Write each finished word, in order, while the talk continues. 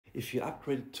If you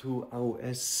upgrade to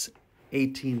iOS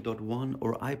 18.1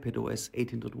 or iPadOS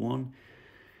 18.1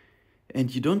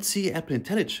 and you don't see Apple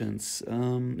Intelligence,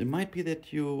 it might be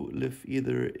that you live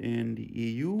either in the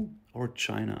EU or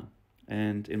China.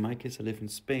 And in my case, I live in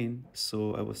Spain,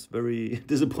 so I was very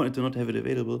disappointed to not have it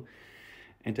available.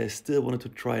 And I still wanted to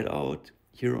try it out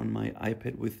here on my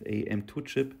iPad with a M2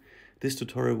 chip. This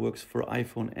tutorial works for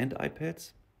iPhone and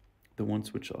iPads, the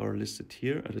ones which are listed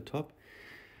here at the top.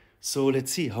 So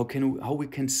let's see how we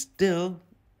can still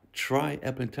try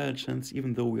Apple Intelligence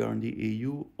even though we are in the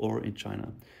EU or in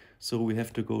China. So we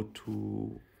have to go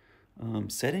to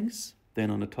settings, then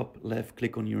on the top left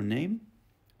click on your name.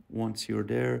 Once you're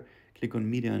there, click on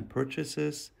media and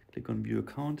purchases, click on view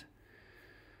account,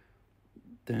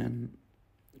 then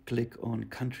click on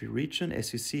country region.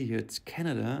 As you see here, it's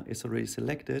Canada, it's already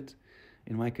selected.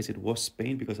 In my case it was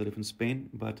Spain because I live in Spain,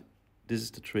 but this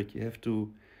is the trick. You have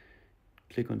to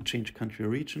click on change country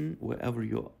region wherever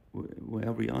you're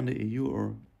in the EU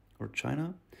or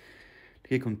China.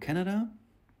 Click on Canada.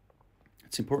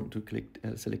 It's important to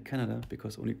select Canada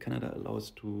because only Canada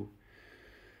allows to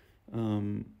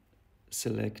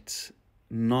select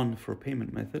none for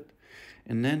payment method.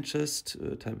 And then just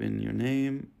type in your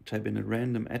name, type in a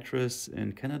random address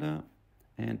in Canada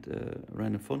and a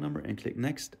random phone number and click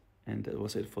next. And that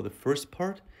was it for the first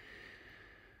part.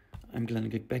 I'm going to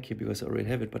click back here because I already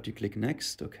have it, but you click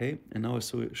next, okay? And now I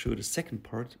show you the second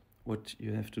part, what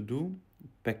you have to do.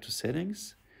 Back to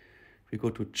settings, we go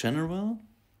to general,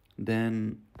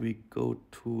 then we go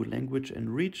to language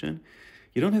and region.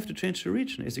 You don't have to change the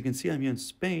region. As you can see, I'm here in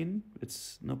Spain.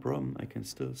 It's no problem. I can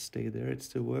still stay there. It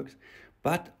still works.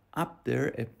 But up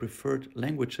there at preferred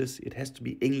languages, it has to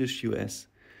be English US.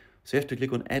 So you have to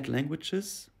click on add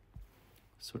languages.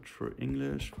 Search for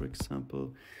English, for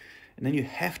example. And then you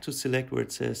have to select where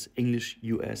it says English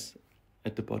US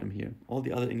at the bottom here. All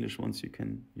the other English ones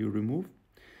you remove.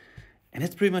 And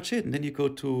that's pretty much it. And then you go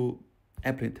to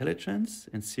Apple Intelligence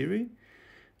and Siri.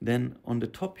 Then on the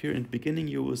top here in the beginning,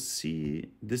 you will see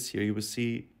this here. You will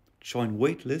see join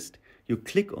waitlist. You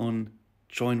click on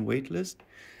join waitlist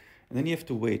and then you have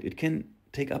to wait. It can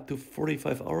take up to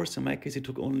 45 hours. In my case, it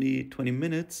took only 20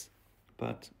 minutes,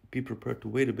 but be prepared to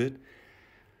wait a bit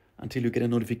until you get a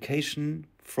notification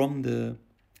from the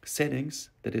settings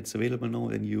that it's available now.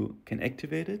 Then you can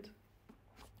activate it.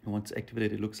 And once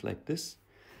activated, it looks like this.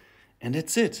 And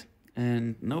that's it.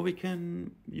 And now we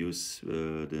can use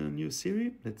the new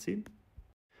Siri. Let's see.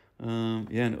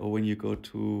 Or when you go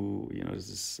to, this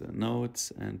is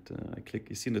notes and I click,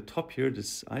 you see in the top here,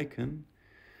 this icon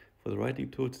for the writing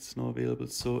tools, it's now available.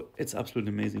 So it's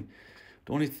absolutely amazing.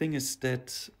 The only thing is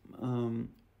that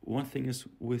one thing is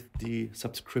with the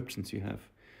subscriptions you have.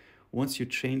 Once you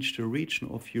change the region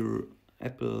of your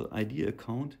Apple ID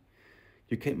account,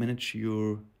 you can't manage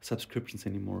your subscriptions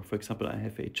anymore. For example, I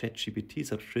have a ChatGPT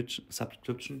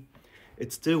subscription.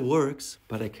 It still works,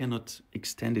 but I cannot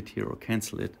extend it here or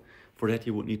cancel it. For that,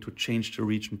 you would need to change the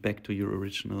region back to your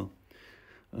original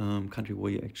country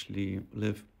where you actually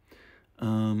live.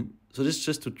 So this is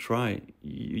just to try.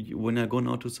 When I go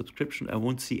now to subscription, I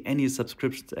won't see any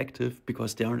subscriptions active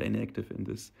because there aren't any active in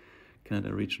this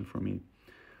Canada region for me.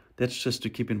 That's just to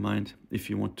keep in mind if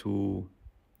you want to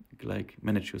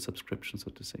manage your subscription,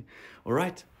 so to say. All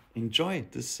right, enjoy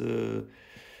this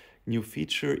new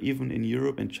feature even in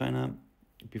Europe and China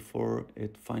before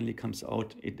it finally comes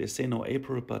out. They say now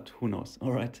April, but who knows?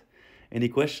 All right, any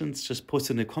questions, just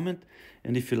post in a comment.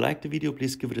 And if you like the video,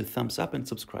 please give it a thumbs up and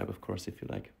subscribe, of course, if you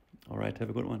like. All right, have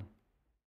a good one.